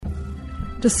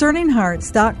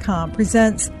DiscerningHearts.com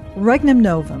presents Regnum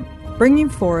Novum, bringing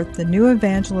forth the new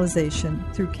evangelization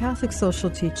through Catholic social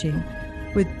teaching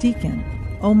with Deacon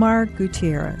Omar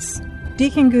Gutierrez.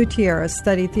 Deacon Gutierrez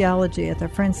studied theology at the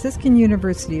Franciscan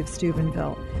University of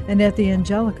Steubenville and at the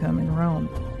Angelicum in Rome.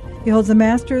 He holds a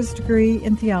master's degree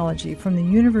in theology from the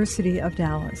University of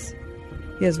Dallas.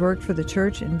 He has worked for the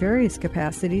church in various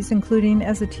capacities, including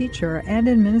as a teacher and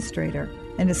administrator,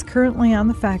 and is currently on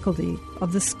the faculty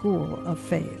of the School of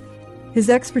Faith. His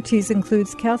expertise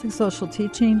includes Catholic social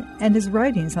teaching, and his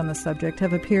writings on the subject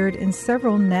have appeared in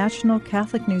several national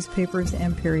Catholic newspapers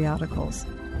and periodicals.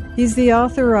 He's the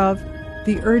author of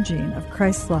The Urging of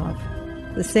Christ's Love,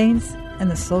 the Saints and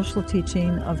the Social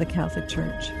Teaching of the Catholic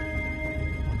Church.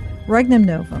 Regnum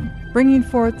Novum, bringing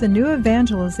forth the new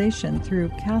evangelization through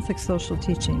Catholic social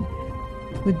teaching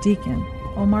with Deacon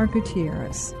Omar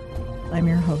Gutierrez. I'm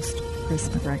your host, Chris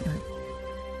McGregor.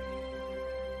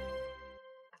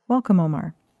 Welcome,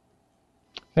 Omar.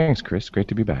 Thanks, Chris. Great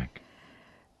to be back.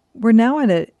 We're now at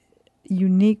a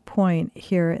unique point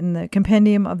here in the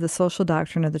Compendium of the Social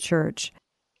Doctrine of the Church.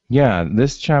 Yeah,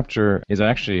 this chapter is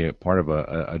actually a part of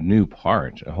a new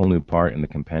part, a whole new part in the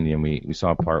compendium. We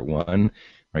saw part one,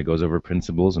 where it goes over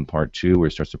principles, and part two, where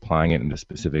it starts applying it into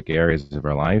specific areas of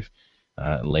our life,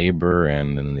 labor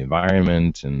and the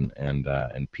environment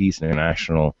and peace and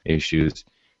international issues.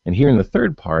 And here in the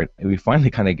third part, we finally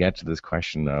kind of get to this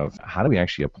question of how do we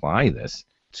actually apply this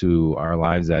to our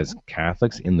lives as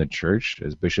Catholics in the church,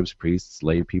 as bishops, priests,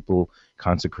 lay people,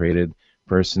 consecrated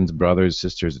persons, brothers,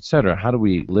 sisters, etc. How do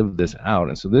we live this out?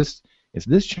 And so this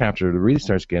chapter that really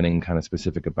starts getting kind of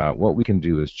specific about what we can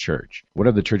do as church. What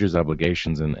are the church's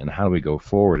obligations and how do we go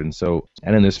forward? And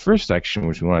in this first section,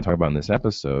 which we want to talk about in this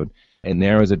episode, it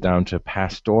narrows it down to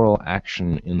pastoral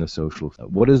action in the social.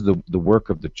 What is the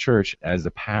work of the church as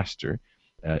a pastor,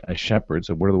 a shepherd?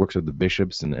 So what are the works of the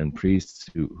bishops and priests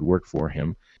who work for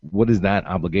him? What is that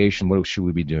obligation? What should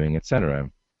we be doing, etc.?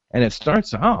 And it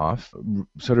starts off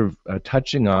sort of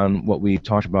touching on what we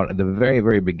talked about at the very,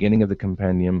 very beginning of the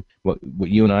compendium, what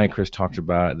you and I, Chris, talked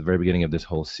about at the very beginning of this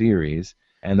whole series,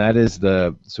 and that is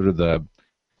the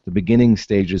beginning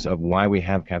stages of why we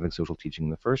have Catholic social teaching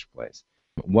in the first place.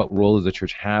 What role does the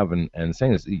church have in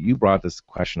saying this? You brought this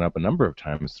question up a number of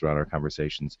times throughout our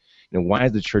conversations. Why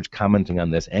is the church commenting on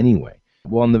this anyway?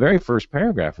 Well, in the very first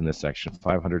paragraph in this section,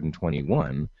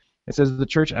 521, it says the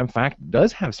church, in fact,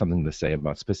 does have something to say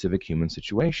about specific human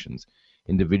situations,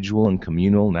 individual and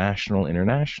communal, national,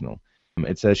 international.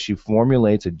 It says she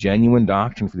formulates a genuine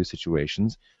doctrine for these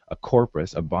situations, a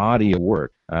corpus, a body of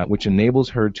work, which enables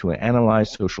her to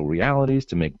analyze social realities,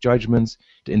 to make judgments,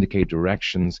 to indicate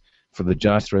directions for the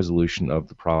just resolution of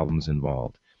the problems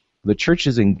involved. The church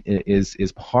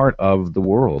is part of the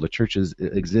world. The church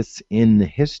exists in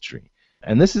history.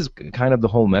 And this is kind of the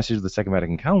whole message of the Second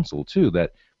Vatican Council, too,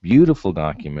 that beautiful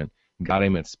document,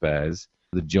 Gaudium et Spes,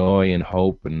 the joy and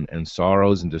hope and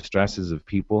sorrows and distresses of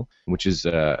people, which is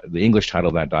the English title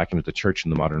of that document, The Church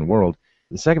in the Modern World.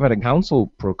 The Second Vatican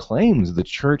Council proclaims the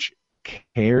church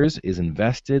cares, is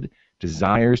invested,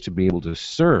 desires to be able to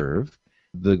serve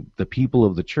the people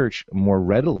of the church more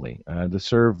readily, to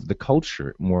serve the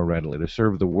culture more readily, to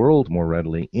serve the world more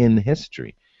readily in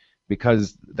history,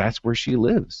 because that's where she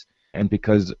lives, and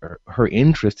because her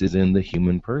interest is in the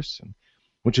human person.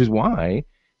 Which is why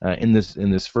in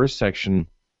this first section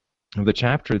of the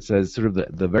chapter it says sort of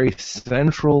the very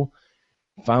central,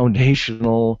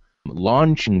 foundational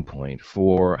launching point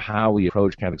for how we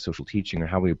approach Catholic social teaching or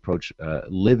how we approach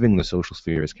living the social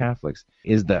sphere as Catholics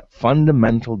is that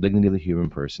fundamental dignity of the human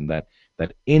person, that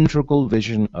integral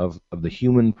vision of the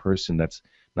human person that's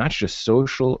not just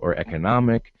social or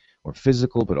economic or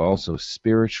physical, but also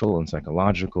spiritual and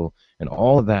psychological, and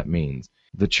all of that means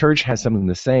the church has something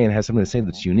to say, and has something to say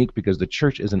that's unique because the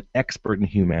church is an expert in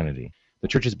humanity. The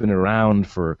church has been around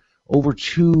for over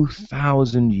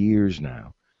 2,000 years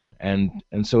now. And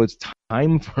so it's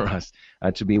time for us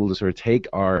to be able to sort of take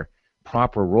our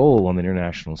proper role on the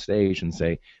international stage and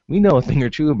say, we know a thing or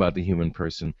two about the human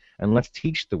person, and let's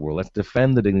teach the world, let's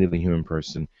defend the dignity of the human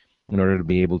person in order to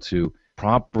be able to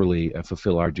properly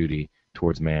fulfill our duty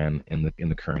towards man in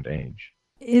the current age.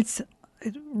 It's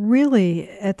really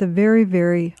at the very,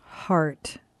 very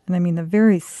heart, and I mean the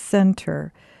very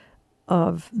center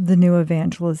of the new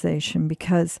evangelization,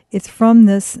 because it's from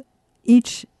this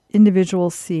each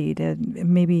individual seed and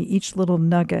maybe each little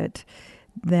nugget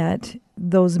that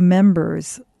those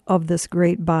members of this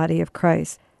great body of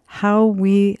Christ, how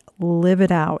we live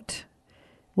it out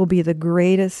will be the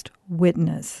greatest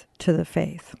witness to the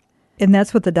faith. And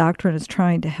that's what the doctrine is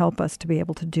trying to help us to be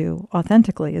able to do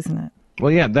authentically, isn't it?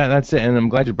 Well, yeah, that's it, and I'm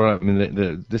glad you brought up. I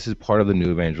mean, this is part of the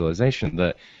new evangelization.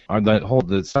 The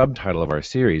subtitle of our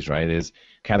series, right, is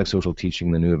Catholic Social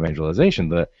Teaching: The New Evangelization.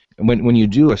 When you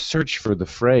do a search for the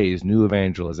phrase "new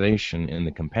evangelization" in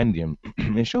the compendium,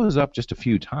 it shows up just a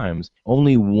few times.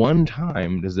 Only one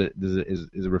time is it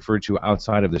referred to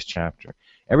outside of this chapter.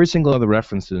 Every single other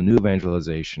reference to the new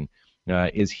evangelization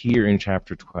is here in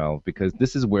chapter 12, because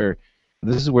this is where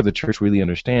the church really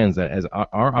understands that as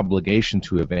our obligation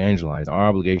to evangelize, our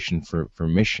obligation for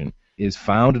mission, is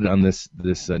founded on this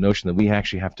notion that we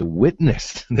actually have to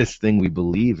witness this thing we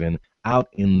believe in out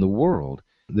in the world.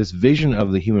 This vision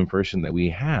of the human person that we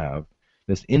have,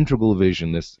 this integral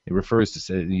vision, it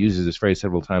uses this phrase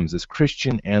several times, this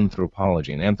Christian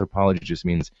anthropology. And anthropology just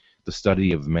means the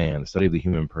study of man, the study of the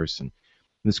human person.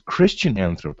 This Christian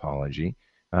anthropology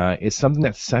is something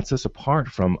that sets us apart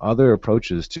from other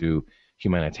approaches to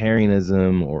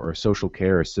humanitarianism or social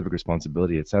care or civic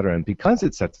responsibility, etc. And because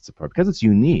it sets us apart, because it's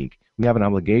unique, we have an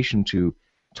obligation to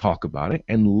talk about it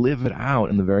and live it out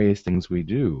in the various things we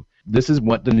do. This is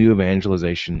what the new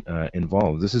evangelization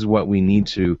involves. This is what we need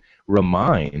to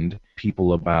remind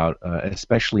people about,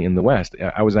 especially in the West.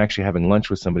 I was actually having lunch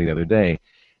with somebody the other day,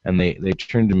 and they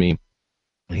turned to me.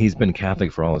 He's been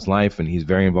Catholic for all his life, and he's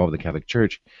very involved with the Catholic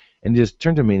Church. And he just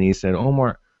turned to me and he said,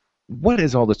 "Omar, what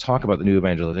is all this talk about the new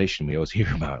evangelization we always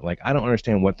hear about? Like, I don't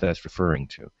understand what that's referring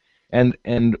to."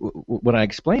 And what I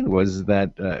explained was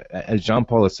that as John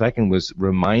Paul II was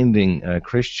reminding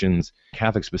Christians,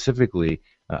 Catholics specifically,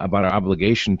 about our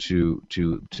obligation to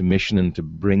mission and to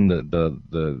bring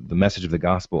the message of the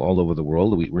gospel all over the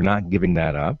world, we're not giving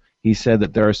that up. He said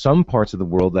that there are some parts of the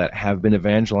world that have been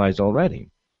evangelized already.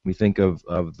 We think of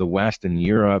the West and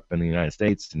Europe and the United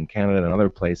States and Canada and other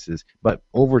places, but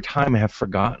over time have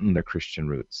forgotten their Christian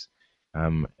roots.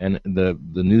 And the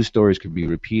news stories could be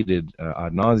repeated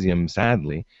ad nauseum,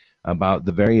 sadly, about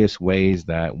the various ways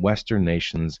that Western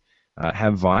nations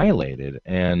have violated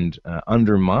and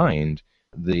undermined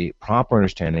the proper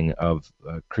understanding of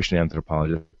Christian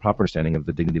anthropology, the proper understanding of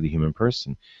the dignity of the human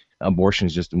person. Abortion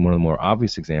is just one of the more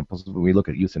obvious examples. When we look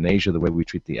at euthanasia, the way we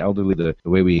treat the elderly, the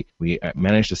way we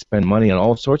manage to spend money on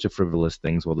all sorts of frivolous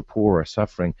things while the poor are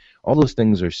suffering, all those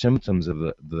things are symptoms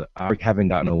of our having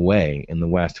gotten away in the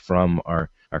West from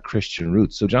our Christian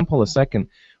roots. So John Paul II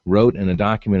wrote in a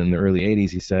document in the early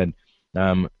 80s, he said,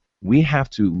 we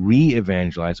have to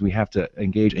re-evangelize, we have to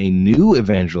engage a new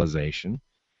evangelization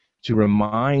to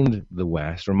remind the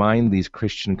West, remind these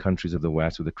Christian countries of the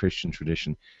West with a Christian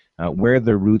tradition, where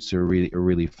their roots are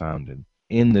really founded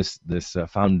in this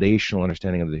foundational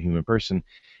understanding of the human person.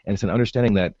 And it's an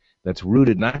understanding that's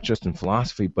rooted not just in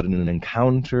philosophy, but in an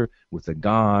encounter with a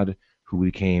God who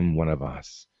became one of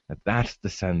us. That's the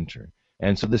center.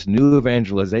 And so this new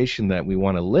evangelization that we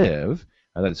want to live,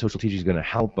 that social teaching is going to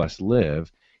help us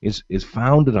live, is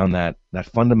founded on that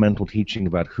fundamental teaching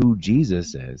about who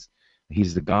Jesus is.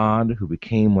 He's the God who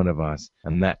became one of us,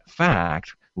 and that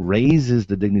fact raises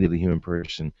the dignity of the human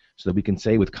person so that we can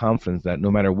say with confidence that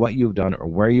no matter what you've done or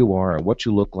where you are or what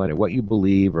you look like or what you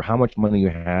believe or how much money you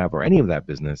have or any of that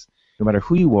business, no matter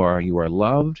who you are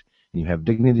loved and you have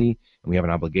dignity, and we have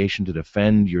an obligation to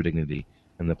defend your dignity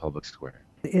in the public square.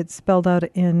 It's spelled out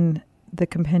in the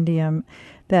compendium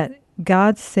that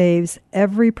God saves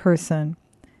every person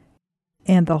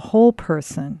and the whole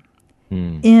person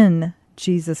in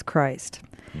Jesus Christ.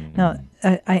 Now,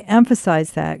 I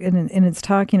emphasize that, and it's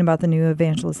talking about the new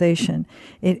evangelization.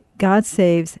 God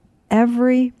saves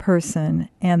every person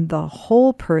and the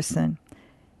whole person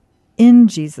in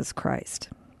Jesus Christ.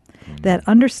 That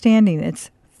understanding, it's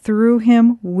through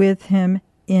Him, with Him,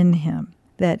 in Him.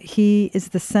 That He is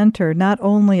the center not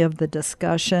only of the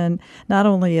discussion, not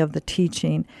only of the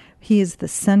teaching, He is the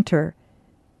center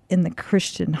in the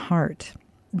Christian heart.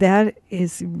 That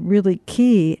is really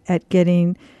key at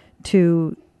getting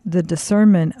to the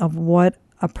discernment of what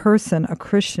a person, a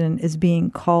Christian, is being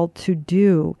called to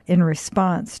do in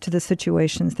response to the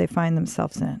situations they find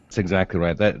themselves in. That's exactly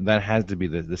right. That has to be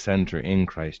the center in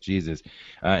Christ Jesus.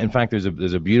 In fact, there's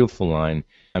a beautiful line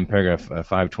in paragraph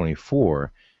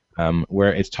 524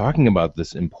 where it's talking about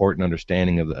this important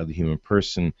understanding of the human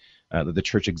person, that the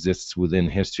church exists within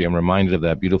history. I'm reminded of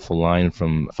that beautiful line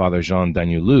from Father Jean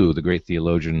Danielou, the great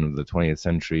theologian of the 20th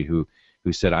century, who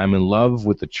said, "I'm in love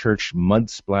with the church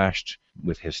mud-splashed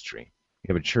with history."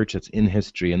 You have a church that's in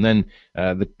history. And then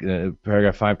the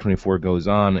paragraph 524 goes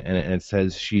on, and it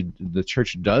says the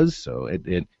church does so.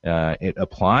 It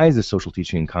applies the social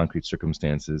teaching in concrete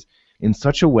circumstances in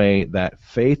such a way that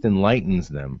faith enlightens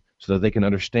them so that they can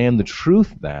understand the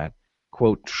truth that,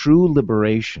 quote, true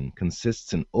liberation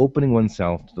consists in opening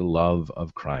oneself to the love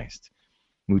of Christ.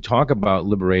 we talk about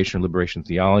liberation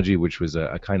theology, which was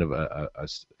a kind of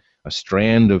a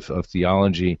strand of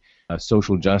theology, a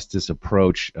social justice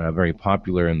approach, very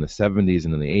popular in the 70s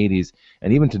and in the 80s,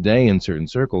 and even today in certain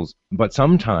circles. But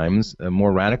sometimes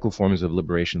more radical forms of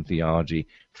liberation theology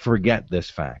forget this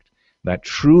fact, that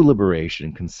true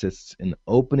liberation consists in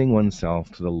opening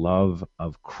oneself to the love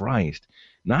of Christ.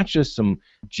 Not just some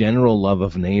general love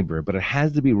of neighbor, but it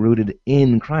has to be rooted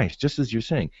in Christ, just as you're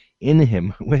saying, in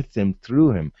Him, with Him,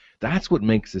 through Him. That's what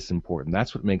makes this important.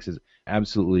 That's what makes it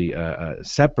absolutely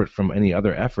separate from any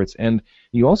other efforts. And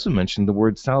you also mentioned the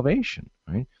word salvation,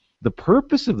 right? The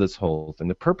purpose of this whole thing,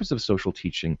 the purpose of social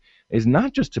teaching, is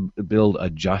not just to build a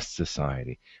just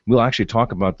society. We'll actually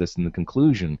talk about this in the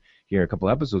conclusion here a couple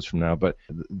episodes from now, but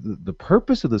the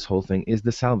purpose of this whole thing is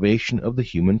the salvation of the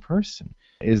human person,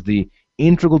 is the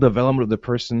integral development of the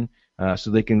person so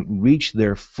they can reach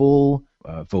their full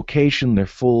vocation, their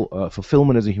full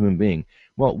fulfillment as a human being.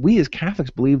 Well, we as Catholics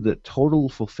believe that total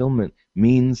fulfillment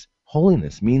means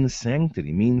holiness, means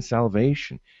sanctity, means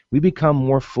salvation. We become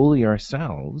more fully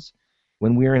ourselves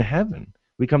when we are in heaven.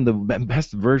 We become the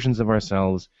best versions of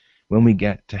ourselves when we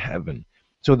get to heaven.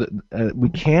 So that we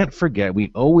can't forget,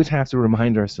 we always have to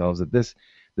remind ourselves that this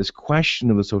question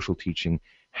of the social teaching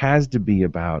has to be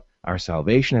about our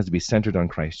salvation, has to be centered on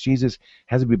Christ Jesus,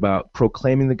 has to be about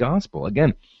proclaiming the gospel.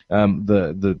 Again,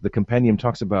 the compendium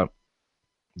talks about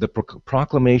the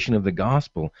proclamation of the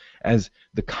gospel as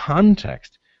the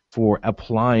context for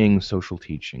applying social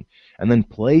teaching, and then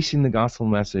placing the gospel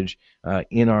message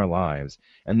in our lives,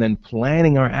 and then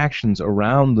planning our actions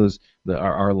around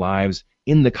our lives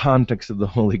in the context of the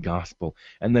Holy Gospel,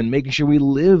 and then making sure we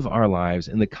live our lives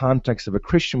in the context of a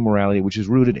Christian morality which is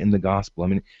rooted in the gospel. I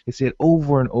mean, they say it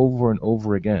over and over and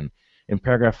over again. In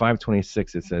paragraph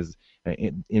 526, it says,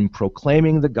 in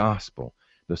proclaiming the gospel,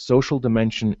 the social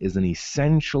dimension is an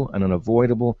essential and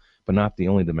unavoidable, but not the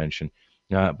only dimension.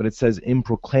 But it says, in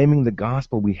proclaiming the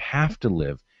gospel, we have to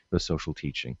live the social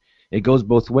teaching. It goes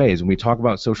both ways. When we talk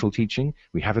about social teaching,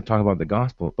 we have to talk about the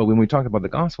gospel. But when we talk about the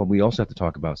gospel, we also have to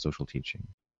talk about social teaching.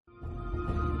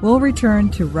 We'll return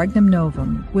to Regnum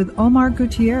Novum with Omar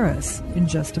Gutierrez in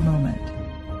just a moment.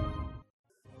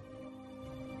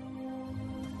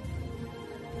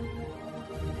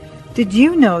 Did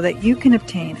you know that you can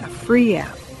obtain a free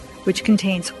app which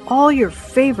contains all your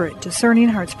favorite Discerning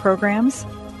Hearts programs?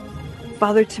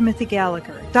 Father Timothy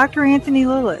Gallagher, Dr. Anthony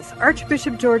Lillis,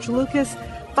 Archbishop George Lucas,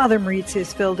 Father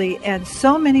Mauritius Fildi, and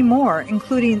so many more,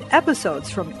 including episodes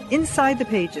from Inside the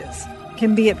Pages,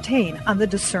 can be obtained on the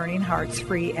Discerning Hearts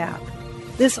free app.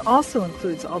 This also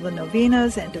includes all the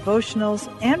novenas and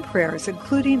devotionals and prayers,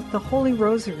 including the Holy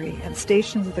Rosary and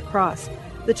Stations of the Cross,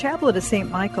 the Chaplet of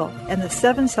St. Michael, and the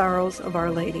Seven Sorrows of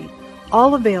Our Lady,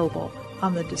 all available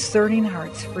on the Discerning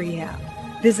Hearts free app.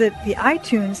 Visit the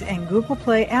iTunes and Google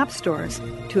Play app stores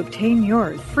to obtain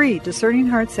your free Discerning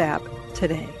Hearts app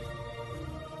today.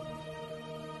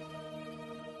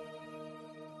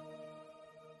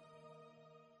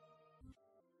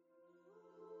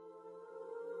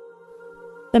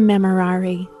 The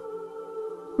Memorare.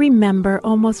 Remember,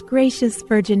 O most gracious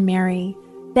Virgin Mary,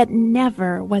 that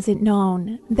never was it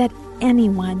known that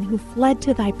anyone who fled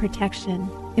to thy protection,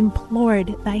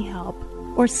 implored thy help,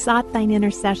 or sought thine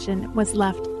intercession was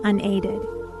left unaided.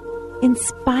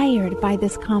 Inspired by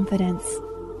this confidence,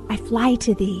 I fly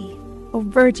to thee, O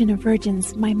Virgin of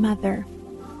Virgins, my Mother.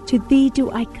 To thee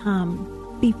do I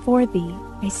come, before thee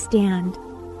I stand,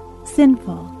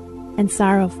 sinful and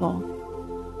sorrowful.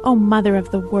 O Mother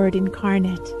of the Word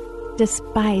incarnate,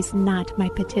 despise not my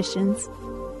petitions,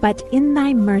 but in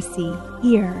thy mercy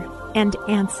hear and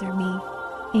answer me.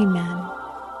 Amen.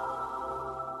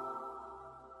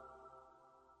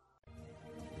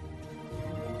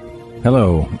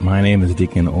 Hello, my name is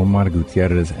Deacon Omar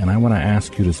Gutierrez, and I want to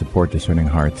ask you to support Discerning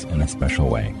Hearts in a special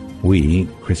way. We,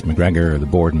 Chris McGregor, the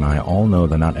board, and I all know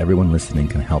that not everyone listening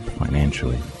can help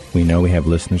financially. We know we have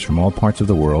listeners from all parts of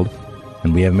the world,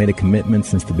 and we have made a commitment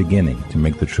since the beginning to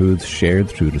make the truths shared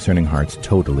through Discerning Hearts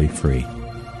totally free.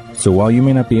 So while you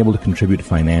may not be able to contribute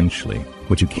financially,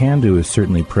 what you can do is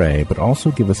certainly pray, but also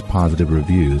give us positive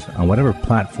reviews on whatever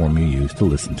platform you use to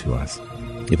listen to us.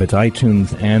 If it's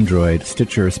iTunes, Android,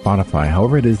 Stitcher, Spotify,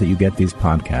 however it is that you get these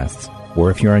podcasts,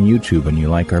 or if you're on YouTube and you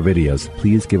like our videos,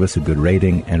 please give us a good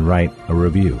rating and write a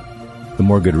review. The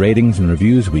more good ratings and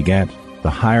reviews we get, the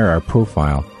higher our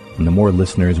profile, and the more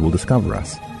listeners will discover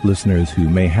us, listeners who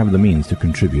may have the means to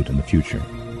contribute in the future.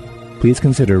 Please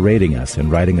consider rating us and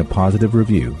writing a positive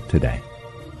review today.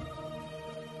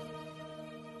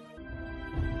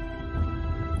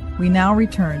 We now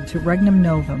return to Regnum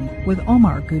Novum with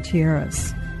Omar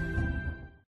Gutierrez.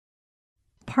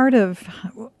 part of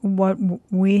what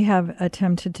we have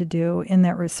attempted to do in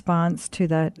that response to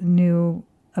that new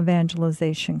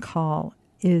evangelization call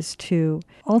is to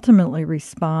ultimately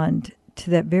respond to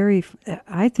that very,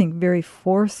 I think, very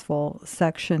forceful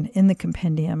section in the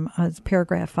compendium,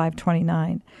 paragraph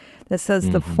 529, that says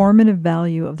the formative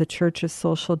value of the Church's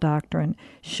social doctrine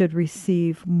should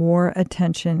receive more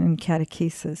attention in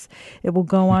catechesis. It will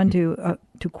go on to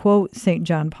quote St.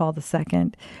 John Paul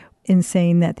II in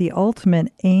saying that the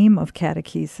ultimate aim of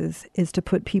catechesis is to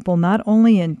put people not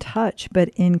only in touch, but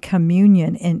in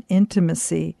communion and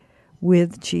intimacy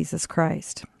with Jesus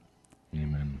Christ.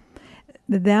 Amen.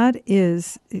 That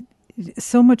is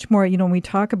so much more, when we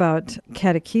talk about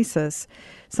catechesis,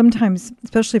 sometimes,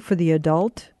 especially for the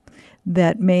adult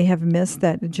that may have missed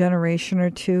that generation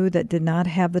or two that did not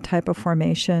have the type of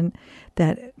formation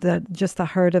that just the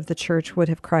heart of the church would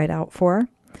have cried out for,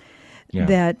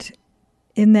 that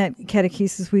in that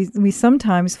catechesis, we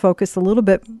sometimes focus a little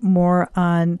bit more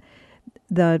on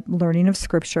the learning of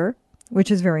Scripture, which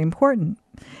is very important,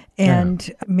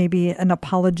 and maybe an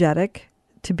apologetic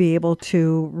to be able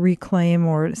to reclaim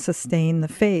or sustain the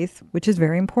faith, which is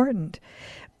very important.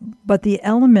 But the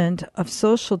element of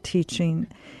social teaching,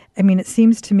 it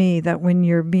seems to me that when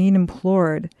you're being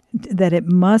implored, that it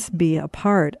must be a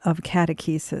part of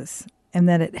catechesis and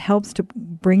that it helps to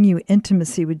bring you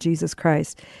intimacy with Jesus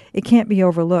Christ. It can't be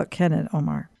overlooked, can it,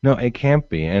 Omar? No, it can't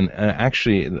be. And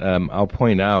actually, I'll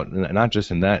point out, not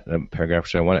just in that paragraph,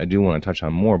 which I do want to touch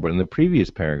on more, but in the previous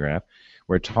paragraph,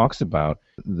 where it talks about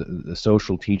the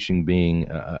social teaching being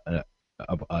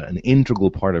an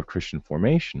integral part of Christian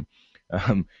formation.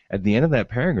 At the end of that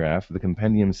paragraph, the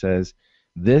compendium says,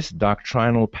 this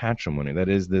doctrinal patrimony, that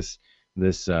is this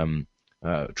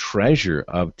treasure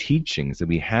of teachings that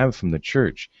we have from the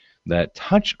church that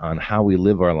touch on how we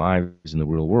live our lives in the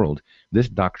real world, this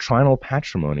doctrinal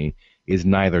patrimony is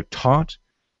neither taught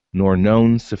nor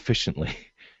known sufficiently,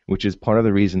 which is part of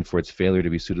the reason for its failure to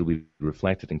be suitably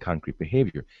reflected in concrete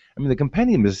behavior. The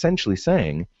compendium is essentially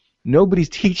saying nobody's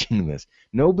teaching this.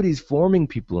 Nobody's forming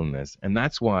people in this. And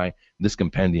that's why this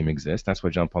compendium exists. That's why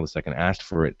John Paul II asked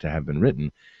for it to have been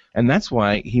written. And that's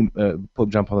why Pope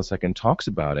John Paul II talks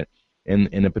about it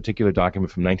in a particular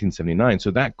document from 1979.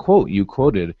 So that quote you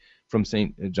quoted from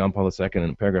St. John Paul II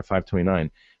in paragraph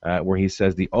 529, where he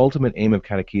says the ultimate aim of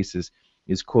catechesis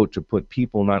is, quote, to put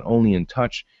people not only in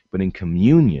touch, but in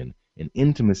communion, in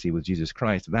intimacy with Jesus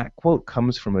Christ. That quote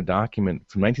comes from a document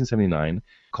from 1979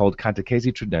 called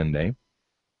Catechesi Tradendae,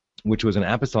 which was an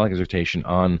apostolic exhortation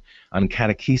on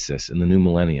catechesis in the new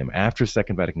millennium. After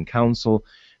Second Vatican Council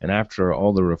and after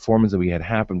all the reforms that we had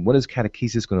happened, what is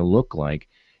catechesis going to look like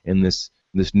in this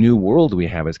new world we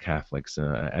have as Catholics,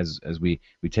 as we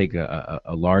take a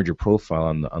larger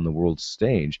profile on the world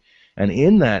stage? And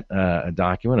in that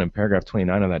document, in paragraph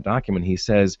 29 of that document, he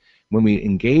says, when we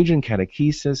engage in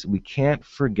catechesis, we can't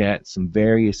forget some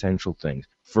very essential things.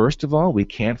 First of all, we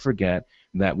can't forget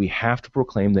that we have to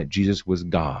proclaim that Jesus was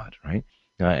God, right?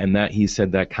 And that he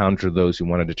said that counter those who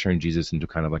wanted to turn Jesus into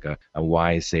kind of like a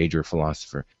wise sage or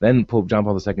philosopher. Then Pope John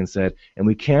Paul II said, and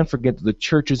we can't forget that the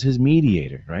church is his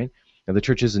mediator, right? Now, the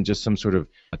church isn't just some sort of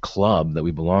a club that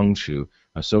we belong to,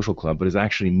 a social club, but it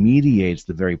actually mediates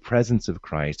the very presence of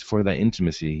Christ for that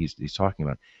intimacy he's talking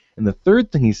about. And the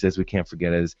third thing he says we can't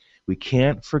forget is we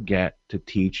can't forget to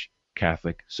teach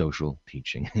Catholic social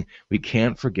teaching. We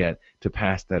can't forget to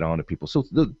pass that on to people. So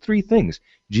the three things: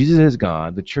 Jesus is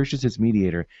God, the church is his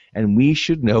mediator, and we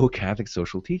should know Catholic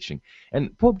social teaching.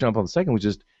 And Pope John Paul II was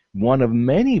just one of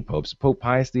many popes. Pope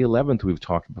Pius XI, we've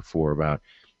talked before about.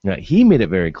 He made it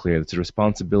very clear that it's the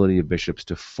responsibility of bishops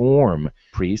to form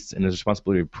priests and it's the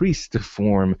responsibility of priests to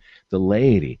form the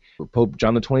laity. Pope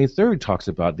John the 23rd talks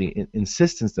about the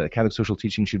insistence that Catholic social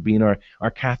teaching should be in our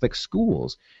Catholic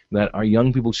schools, that our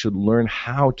young people should learn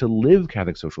how to live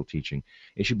Catholic social teaching.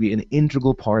 It should be an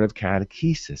integral part of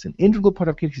catechesis,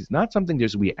 not something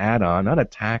just we add on, not a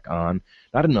tack on,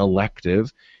 not an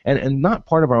elective, and not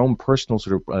part of our own personal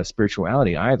sort of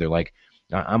spirituality either, like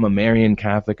I'm a Marian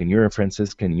Catholic and you're a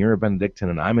Franciscan, you're a Benedictine,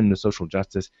 and I'm into social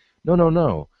justice.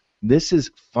 No. This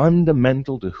is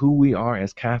fundamental to who we are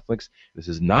as Catholics. This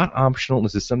is not optional.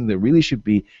 This is something that really should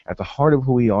be at the heart of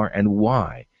who we are. And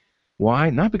why? Why?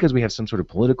 Not because we have some sort of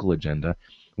political agenda.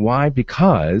 Why?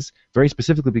 Because, very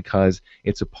specifically because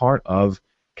it's a part of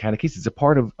catechesis. It's a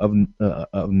part of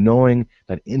knowing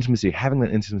that intimacy, having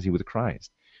that intimacy with Christ.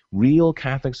 Real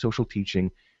Catholic social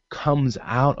teaching comes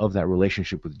out of that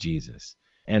relationship with Jesus.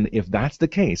 And if that's the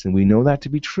case, and we know that to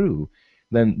be true,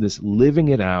 then this living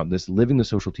it out, this living the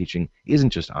social teaching isn't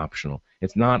just optional.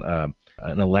 It's not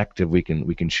an elective we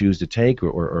can choose to take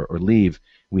or leave.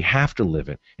 We have to live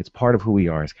it. It's part of who we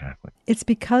are as Catholics. It's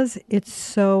because it's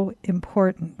so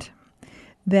important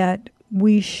that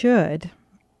we should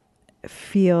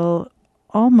feel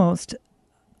almost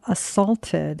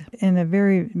assaulted in a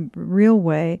very real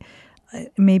way,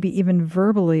 maybe even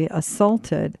verbally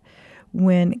assaulted,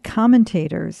 when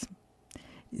commentators,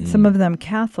 some of them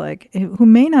Catholic, who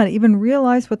may not even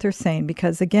realize what they're saying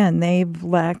because, again, they've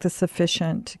lacked a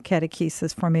sufficient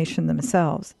catechesis formation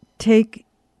themselves, take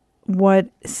what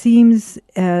seems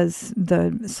as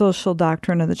the social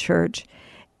doctrine of the Church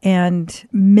and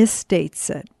misstates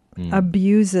it,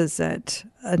 abuses it,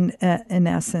 in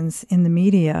essence, in the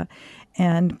media,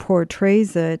 and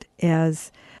portrays it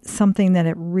as something that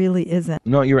it really isn't.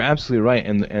 No, you're absolutely right.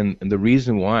 And the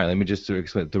reason why, let me just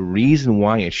explain, the reason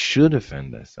why it should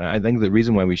offend us, I think the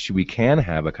reason why we can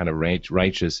have a kind of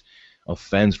righteous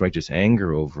offense, righteous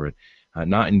anger over it,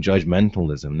 not in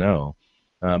judgmentalism, no.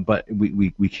 But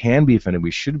we can be offended.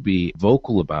 We should be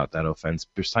vocal about that offense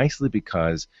precisely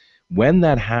because when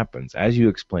that happens, as you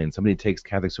explained, somebody takes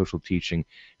Catholic social teaching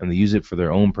and they use it for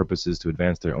their own purposes to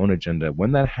advance their own agenda.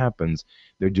 When that happens,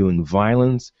 they're doing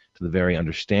violence to the very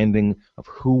understanding of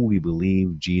who we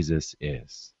believe Jesus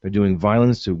is. They're doing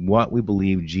violence to what we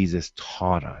believe Jesus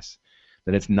taught us.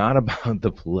 That it's not about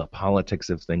the politics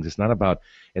of things. It's not about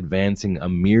advancing a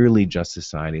merely just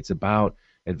society. It's about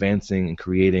advancing and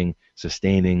creating,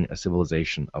 sustaining a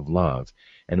civilization of love.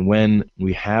 And when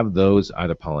we have those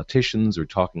either politicians or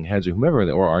talking heads or whomever,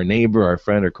 or our neighbor, our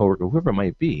friend, or coworker, whoever it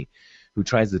might be, who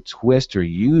tries to twist or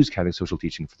use Catholic social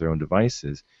teaching for their own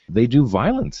devices, they do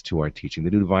violence to our teaching.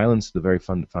 They do violence to the very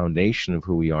foundation of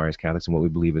who we are as Catholics and what we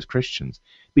believe as Christians,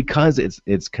 because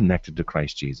it's connected to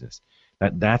Christ Jesus.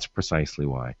 That's precisely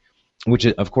why. Which,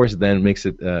 of course, then makes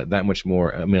it that much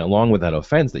more, I mean, along with that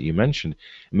offense that you mentioned,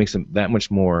 it makes it that much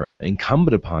more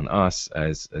incumbent upon us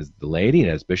as the laity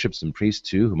and as bishops and priests,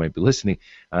 too, who might be listening,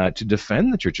 to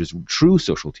defend the Church's true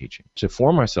social teaching, to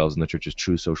form ourselves in the Church's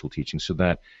true social teaching, so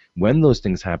that when those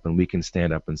things happen, we can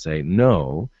stand up and say,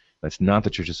 no, that's not the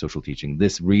Church's social teaching.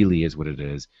 This really is what it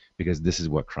is, because this is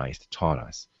what Christ taught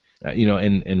us.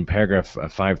 In paragraph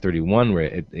 531,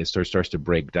 where it starts to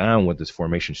break down what this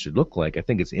formation should look like, I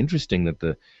think it's interesting that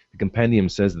the compendium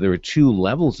says that there are two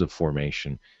levels of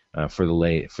formation for the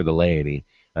laity.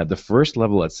 The first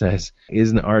level, it says,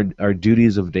 is our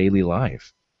duties of daily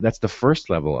life. That's the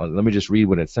first level. Let me just read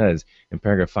what it says in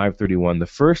paragraph 531. The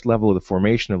first level of the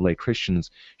formation of lay Christians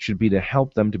should be to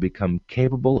help them to become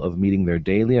capable of meeting their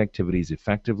daily activities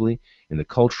effectively in the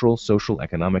cultural, social,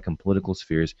 economic, and political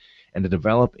spheres, and to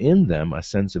develop in them a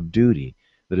sense of duty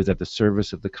that is at the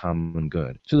service of the common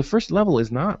good. So the first level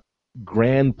is not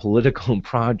grand political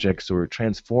projects or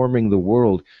transforming the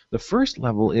world. The first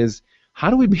level is,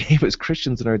 how do we behave as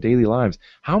Christians in our daily lives?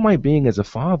 How am I being as a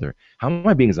father? How am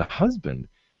I being as a husband?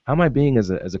 How am I being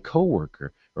as a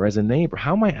coworker or as a neighbor?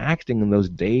 How am I acting in those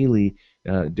daily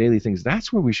things?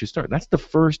 That's where we should start. That's the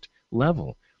first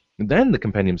level. And then the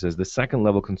compendium says the second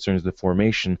level concerns the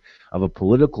formation of a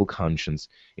political conscience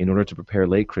in order to prepare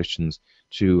lay Christians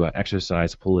to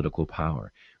exercise political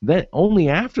power. Then only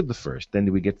after the first, then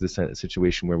do we get to the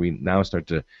situation where we now start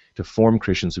to form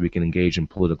Christians so we can engage in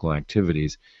political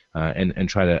activities and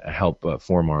try to help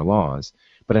form our laws.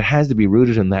 But it has to be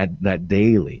rooted in that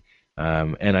daily.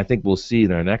 And I think we'll see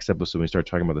in our next episode when we start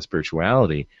talking about the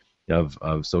spirituality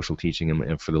of social teaching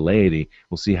and for the laity,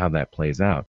 we'll see how that plays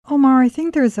out. Omar, I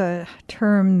think there's a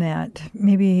term that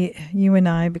maybe you and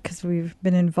I, because we've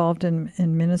been involved in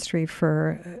ministry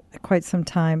for quite some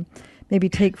time, maybe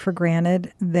take for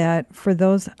granted, that for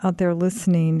those out there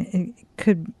listening, it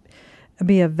could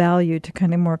be of value to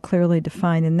kind of more clearly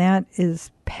define, and that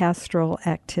is pastoral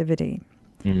activity.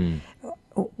 Mm-hmm.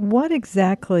 What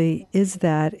exactly is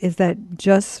that? Is that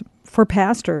just for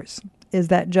pastors? Is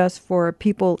that just for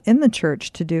people in the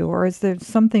church to do, or is there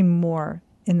something more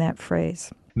in that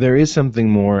phrase? There is something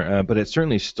more, but it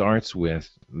certainly starts with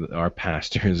our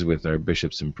pastors, with our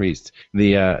bishops and priests.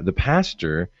 The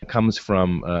pastor comes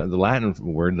from the Latin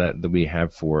word that we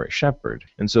have for shepherd.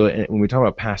 And so when we talk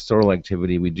about pastoral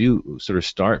activity, we do sort of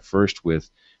start first with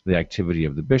the activity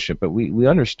of the bishop. But we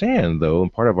understand, though,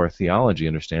 and part of our theology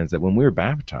understands that when we were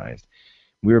baptized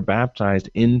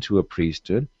into a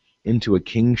priesthood, into a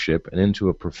kingship, and into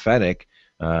a prophetic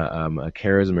a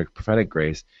charism, a prophetic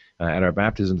grace at our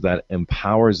baptisms that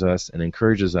empowers us and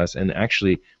encourages us and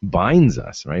actually binds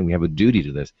us, right? We have a duty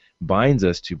to this, binds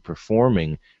us to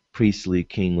performing priestly,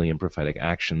 kingly, and prophetic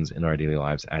actions in our daily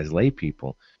lives as lay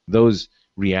people. Those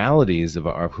realities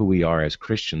of who we are as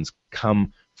Christians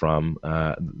come from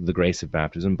the grace of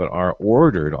baptism, but are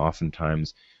ordered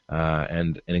oftentimes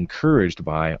and encouraged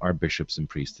by our bishops and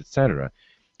priests, etc.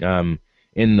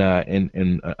 In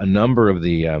a number of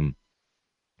the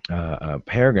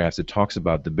paragraphs, it talks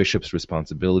about the bishop's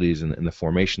responsibilities and the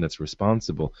formation that's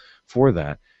responsible for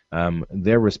that.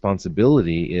 Their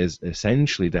responsibility is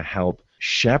essentially to help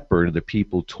shepherd the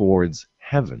people towards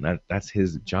heaven. That's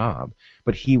his job.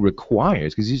 But he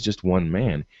requires, because he's just one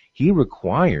man, he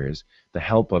requires the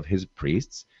help of his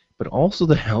priests, but also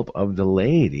the help of the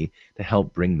laity to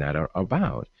help bring that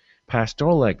about.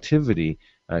 Pastoral activity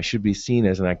should be seen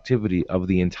as an activity of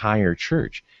the entire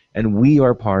church, and we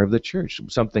are part of the church.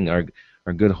 Something our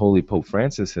good Holy Pope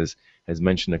Francis has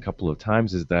mentioned a couple of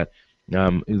times is that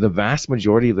the vast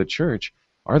majority of the church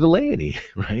are the laity,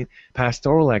 right?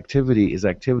 Pastoral activity is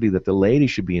activity that the laity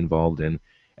should be involved in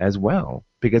as well,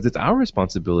 because it's our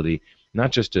responsibility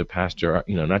not just to pastor,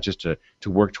 not just to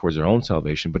work towards our own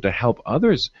salvation, but to help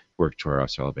others work toward our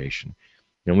salvation.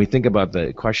 And we think about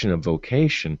the question of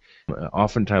vocation.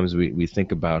 Oftentimes we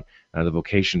think about the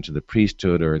vocation to the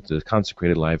priesthood or the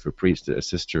consecrated life, a priest, a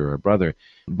sister, or a brother.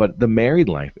 But the married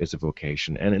life is a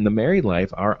vocation. And in the married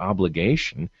life, our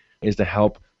obligation is to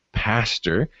help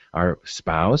pastor our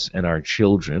spouse and our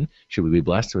children, should we be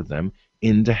blessed with them,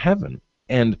 into heaven.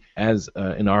 And as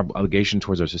in our obligation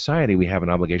towards our society, we have an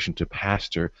obligation to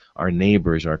pastor our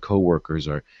neighbors, our co-workers,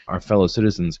 our fellow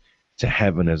citizens to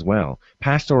heaven as well.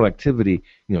 Pastoral activity,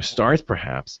 starts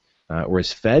perhaps or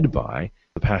is fed by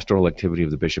the pastoral activity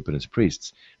of the bishop and his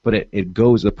priests, but it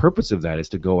goes. The purpose of that is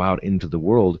to go out into the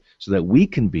world so that we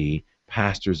can be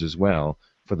pastors as well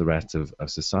for the rest of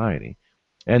society.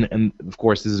 And of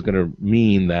course, this is going to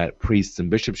mean that priests and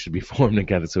bishops should be formed in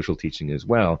Catholic social teaching as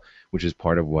well, which is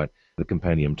part of what the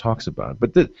compendium talks about.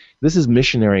 But this is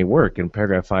missionary work. In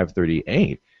paragraph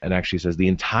 538, it actually says the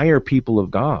entire people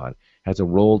of God has a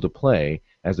role to play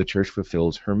as the church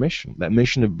fulfills her mission. That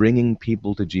mission of bringing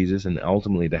people to Jesus and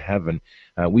ultimately to heaven,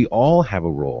 we all have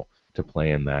a role to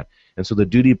play in that. And so the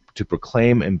duty to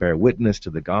proclaim and bear witness to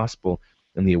the gospel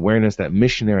and the awareness that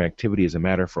missionary activity is a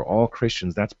matter for all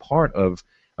Christians, that's part of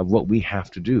what we have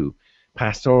to do.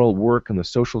 Pastoral work in the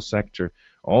social sector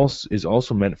is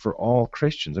also meant for all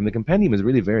Christians. And the compendium is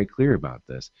really very clear about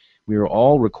this. We are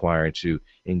all required to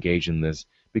engage in this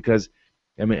because,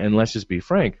 and let's just be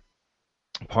frank,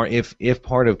 if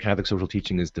part of Catholic social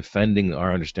teaching is defending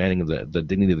our understanding of the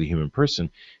dignity of the human person,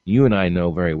 you and I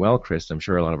know very well, Chris, I'm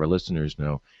sure a lot of our listeners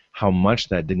know, how much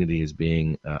that dignity is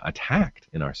being attacked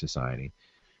in our society.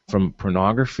 From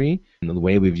pornography and the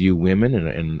way we view women,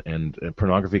 and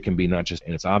pornography can be not just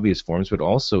in its obvious forms, but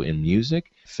also in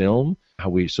music, film, how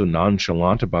we're so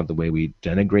nonchalant about the way we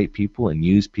denigrate people and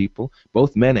use people,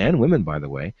 both men and women, by the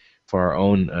way, for our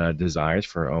own desires,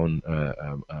 for our own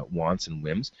wants and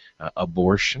whims,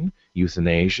 abortion,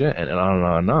 euthanasia, and on and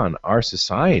on and on. Our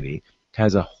society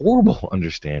has a horrible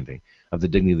understanding of the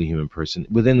dignity of the human person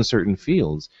within certain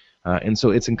fields. And so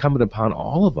it's incumbent upon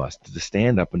all of us to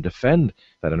stand up and defend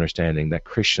that understanding, that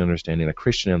Christian understanding, that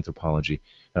Christian anthropology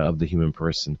of the human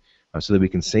person, so that we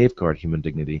can safeguard human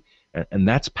dignity. And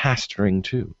that's pastoring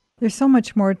too. There's so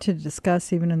much more to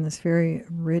discuss even in this very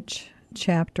rich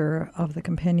chapter of the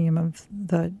Compendium of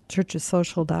the Church's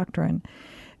Social Doctrine.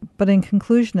 But in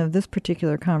conclusion of this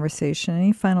particular conversation,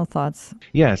 any final thoughts?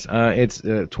 Yes, it's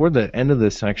toward the end of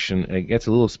this section, it gets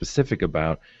a little specific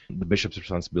about the bishop's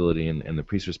responsibility and the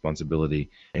priest's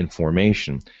responsibility in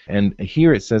formation. And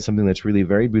here it says something that's really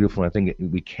very beautiful, and I think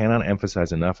we cannot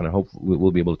emphasize enough, and I hope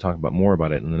we'll be able to talk about more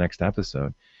about it in the next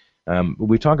episode.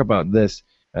 We talk about this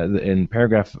in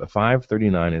paragraph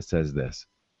 539, it says this: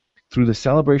 through the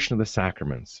celebration of the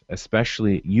sacraments,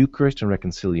 especially Eucharist and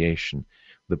reconciliation,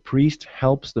 the priest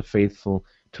helps the faithful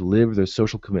to live their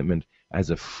social commitment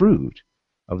as a fruit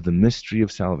of the mystery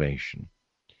of salvation.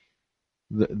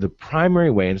 The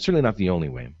primary way, and certainly not the only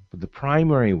way, but the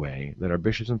primary way that our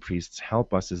bishops and priests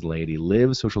help us as laity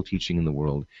live social teaching in the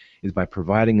world is by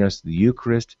providing us the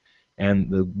Eucharist and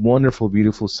the wonderful,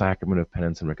 beautiful sacrament of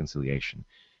penance and reconciliation.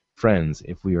 Friends,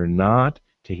 if we are not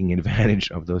taking advantage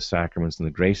of those sacraments and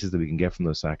the graces that we can get from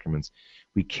those sacraments,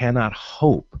 we cannot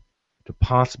hope to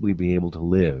possibly be able to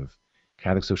live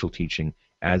Catholic social teaching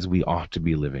as we ought to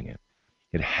be living it.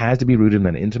 It has to be rooted in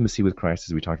that intimacy with Christ,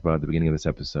 as we talked about at the beginning of this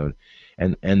episode.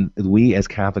 And we as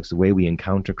Catholics, the way we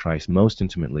encounter Christ most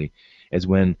intimately is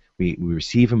when we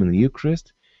receive him in the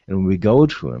Eucharist, and when we go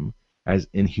to him as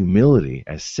in humility,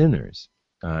 as sinners,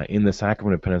 in the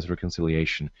sacrament of penance and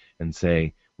reconciliation, and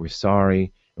say, we're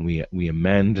sorry, and we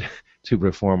amend to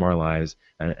reform our lives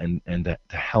and to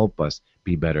help us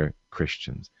be better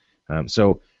Christians.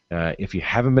 So if you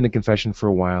haven't been to confession for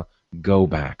a while, go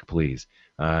back, please.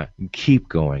 Keep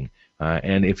going.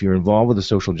 And if you're involved with the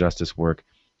social justice work,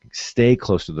 stay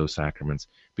close to those sacraments,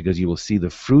 because you will see the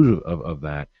fruit of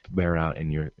that bear out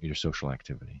in your social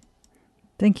activity.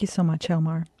 Thank you so much,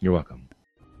 Omar. You're welcome.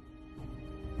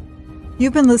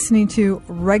 You've been listening to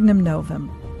Regnum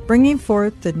Novum, bringing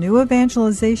forth the new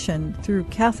evangelization through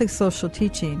Catholic social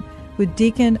teaching with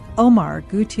Deacon Omar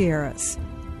Gutierrez.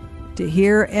 To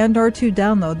hear and or to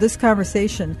download this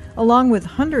conversation, along with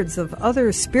hundreds of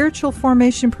other spiritual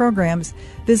formation programs,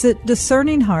 visit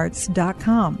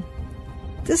discerninghearts.com.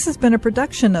 This has been a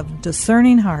production of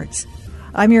Discerning Hearts.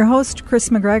 I'm your host, Chris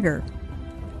McGregor.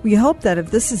 We hope that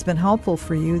if this has been helpful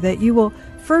for you, that you will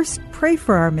first pray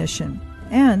for our mission,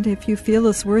 and if you feel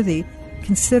us worthy,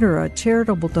 consider a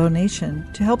charitable donation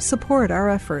to help support our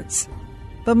efforts.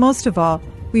 But most of all,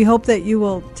 we hope that you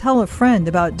will tell a friend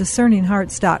about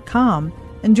discerninghearts.com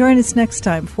and join us next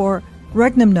time for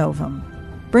Regnum Novum,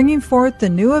 bringing forth the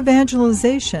new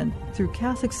evangelization through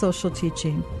Catholic social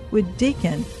teaching with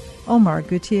Deacon Omar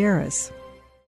Gutierrez.